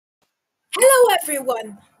Hello,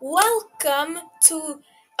 everyone. Welcome to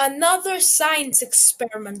another science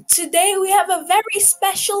experiment. Today we have a very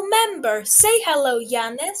special member. Say hello,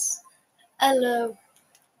 Yanis. Hello.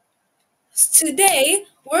 Today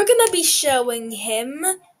we're gonna be showing him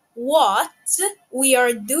what we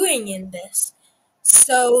are doing in this.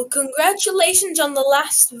 So, congratulations on the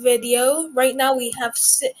last video. Right now we have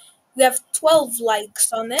 12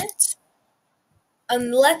 likes on it.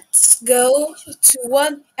 And let's go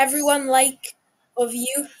to everyone like of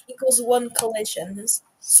you equals one collisions.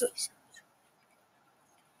 So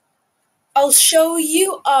I'll show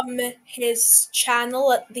you his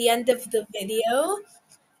channel at the end of the video.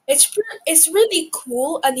 It's really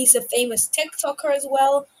cool, and he's a famous TikToker as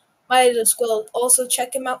well. Might as well also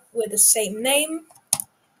check him out with the same name.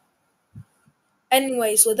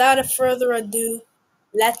 Anyways, without a further ado,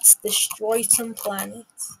 let's destroy some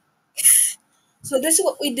planets. So this is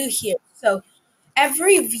what we do here. So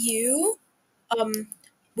every view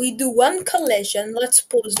we do one collision. Let's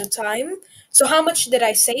pause the time. So how much did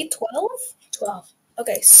I say? 12? 12.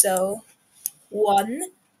 Okay, so 1,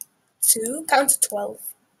 2, count to 12.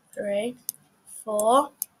 3, 4,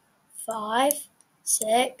 5,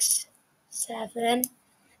 6, 7,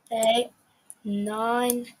 8,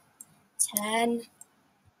 9, 10,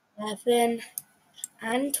 11,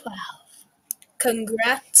 and 12.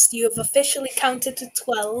 Congrats, you have officially counted to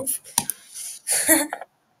 12. Isn't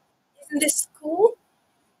this cool?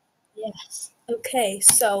 Yes. Okay,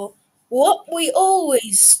 so what we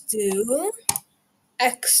always do,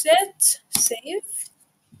 exit, save.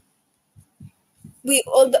 We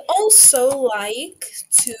would also like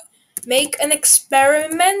to make an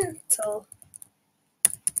experimental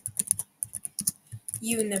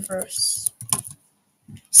universe.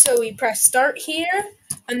 So we press start here,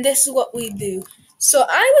 and this is what we do. So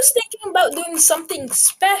I was thinking about doing something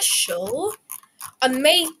special and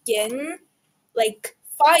making like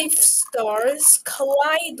 5 stars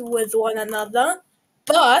collide with one another,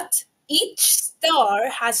 but each star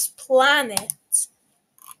has planets.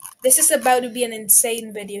 This is about to be an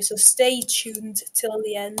insane video, so stay tuned till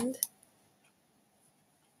the end.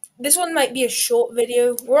 This one might be a short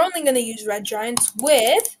video. We're only going to use red giants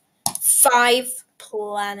with 5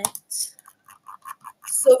 planets.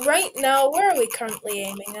 So right now, where are we currently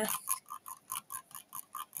aiming at?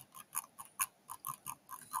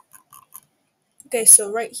 Okay,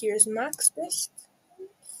 so right here is max distance.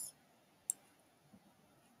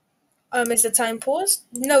 Is the time paused?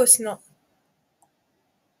 No, it's not.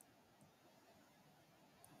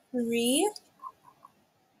 3,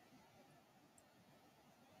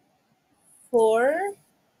 4,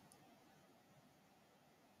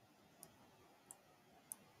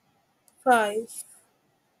 5.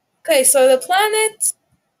 Okay, so the planets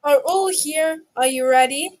are all here. Are you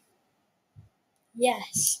ready?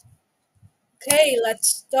 Yes. Okay, let's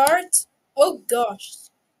start. Oh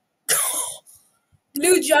gosh.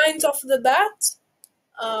 Blue giant off the bat.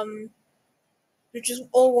 You're just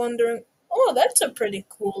all wondering, oh, that's a pretty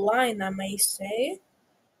cool line, I may say.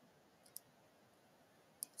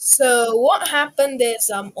 So what happened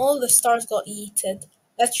is all the stars got eaten.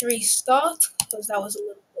 Let's restart because that was a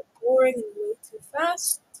little bit boring and way too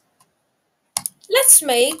fast. Let's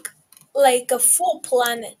make like a 4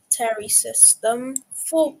 planetary system.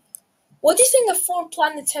 What do you think a 4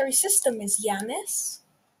 planetary system is, Yanis?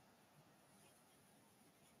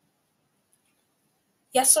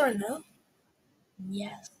 Yes or no?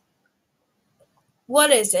 Yes.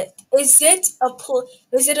 What is it? Is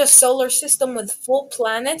it a solar system with 4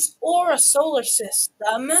 planets or a solar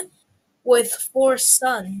system with 4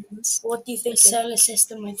 suns? What do you think? A solar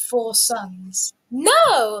system with 4 suns.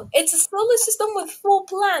 No, it's a solar system with 4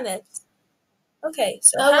 planets. Okay,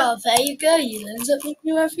 so well, there you go. You learn something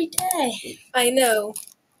new every day. I know.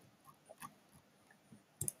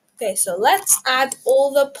 Okay, so let's add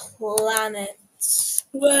all the planets.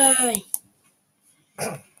 Way.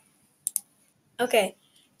 Okay,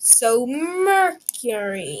 so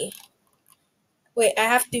Mercury. Wait, I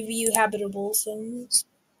have to view habitable zones.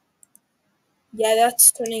 Yeah,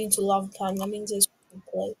 that's turning into lava time. That means it's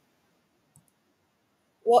play.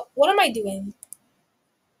 What am I doing?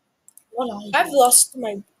 What are you? I've lost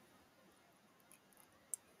my.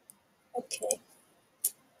 Okay.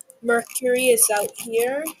 Mercury is out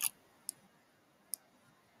here.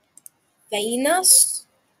 Venus.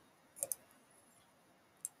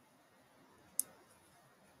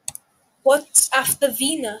 What's after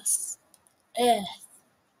Venus? Earth.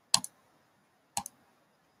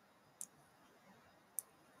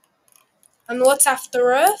 And what's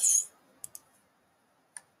after Earth?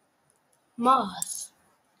 Mars.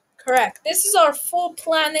 Correct. This is our 4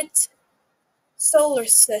 planet solar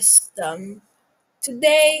system.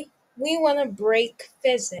 Today, we want to break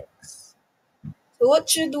physics. So, what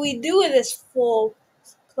should we do with this full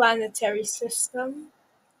planetary system?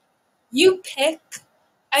 You pick.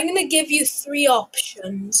 I'm going to give you three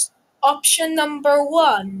options. Option number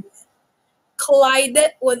one, collide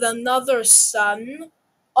it with another sun.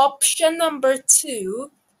 Option number two,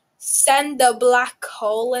 send a black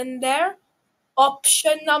hole in there.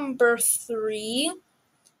 Option number three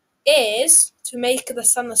is to make the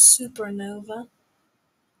sun a supernova.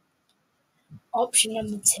 Option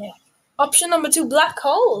number 2. Option number two, black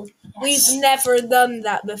hole. Yes. We've never done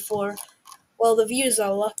that before. Well, the viewers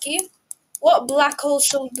are lucky. What black hole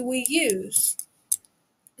should we use?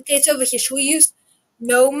 Okay, it's over here. Should we use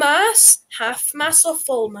no mass, half mass, or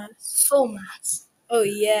full mass? Full mass. Oh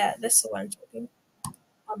yeah, that's the one I'm talking.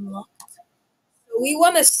 Unlocked. So we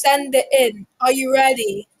want to send it in. Are you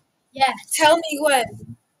ready? Yes. Tell me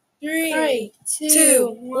when. 3, 3, 2,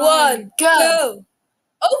 2, 1, go. go!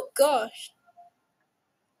 Oh gosh.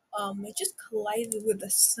 It just collided with the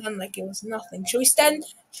sun like it was nothing. Should we send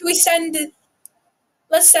it?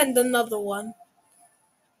 Let's send another one.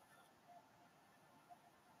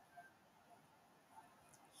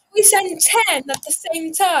 Should we send 10 at the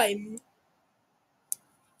same time?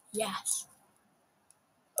 Yes.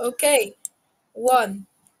 Okay. 1,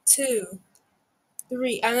 2,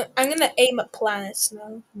 3. I'm gonna aim at planets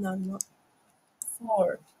now. No, I'm not.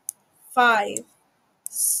 4, 5,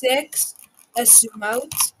 6. Let's zoom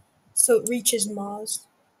out so it reaches Mars.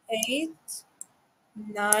 8,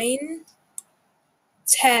 9,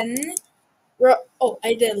 10. Oh,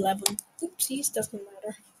 I did 11. Oopsies, doesn't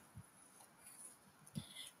matter.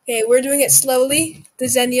 Okay, we're doing it slowly.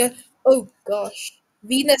 Oh gosh.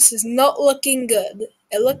 Venus is not looking good.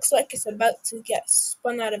 It looks like it's about to get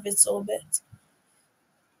spun out of its orbit.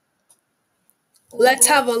 Let's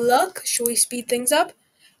have a look. Should we speed things up?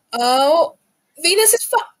 Oh, Venus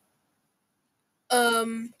is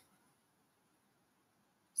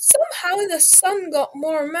somehow the sun got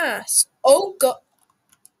more mass. Oh god.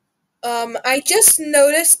 I just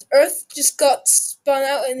noticed Earth just got spun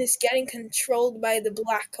out and is getting controlled by the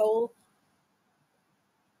black hole.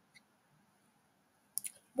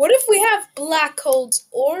 What if we have black holes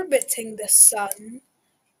orbiting the sun?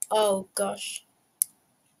 Oh gosh.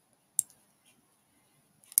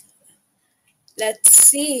 Let's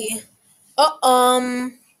see.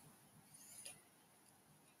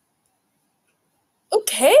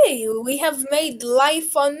 Okay, we have made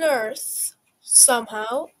life on Earth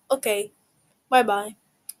somehow. Okay, bye bye.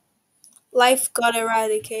 Life got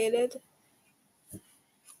eradicated.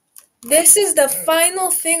 This is the final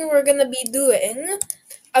thing we're gonna be doing,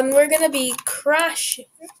 and we're gonna be crashing.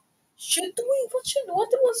 What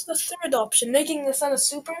was the third option? Making the sun a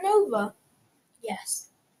supernova? Yes.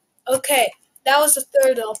 Okay, that was the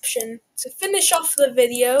third option. To finish off the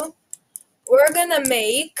video, we're gonna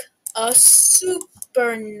make a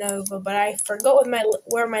supernova, but I forgot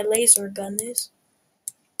where my laser gun is.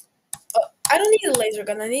 Oh, I don't need a laser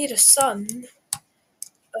gun, I need a sun.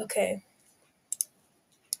 Okay.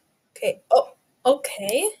 Okay, oh,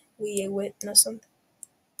 okay. We witness something.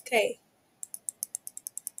 Okay.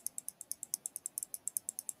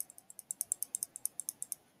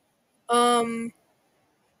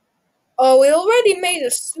 Oh, we already made a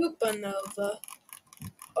supernova.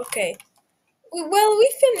 Okay.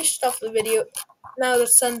 We finished off the video. Now the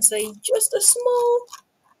sun's just a small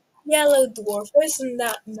yellow dwarf. Isn't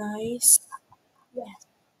that nice? Yeah.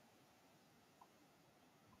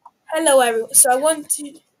 Hello, everyone. So I want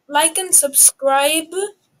to like and subscribe.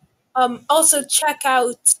 Also check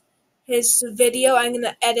out his video. I'm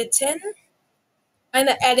gonna edit in. I'm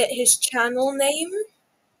gonna edit his channel name,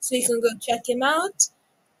 so you can go check him out.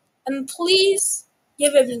 And please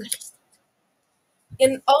give him.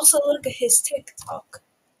 And also look at his TikTok.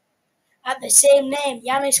 At the same name,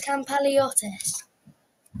 Karmpaliotis.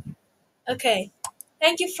 Okay.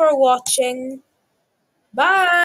 Thank you for watching. Bye.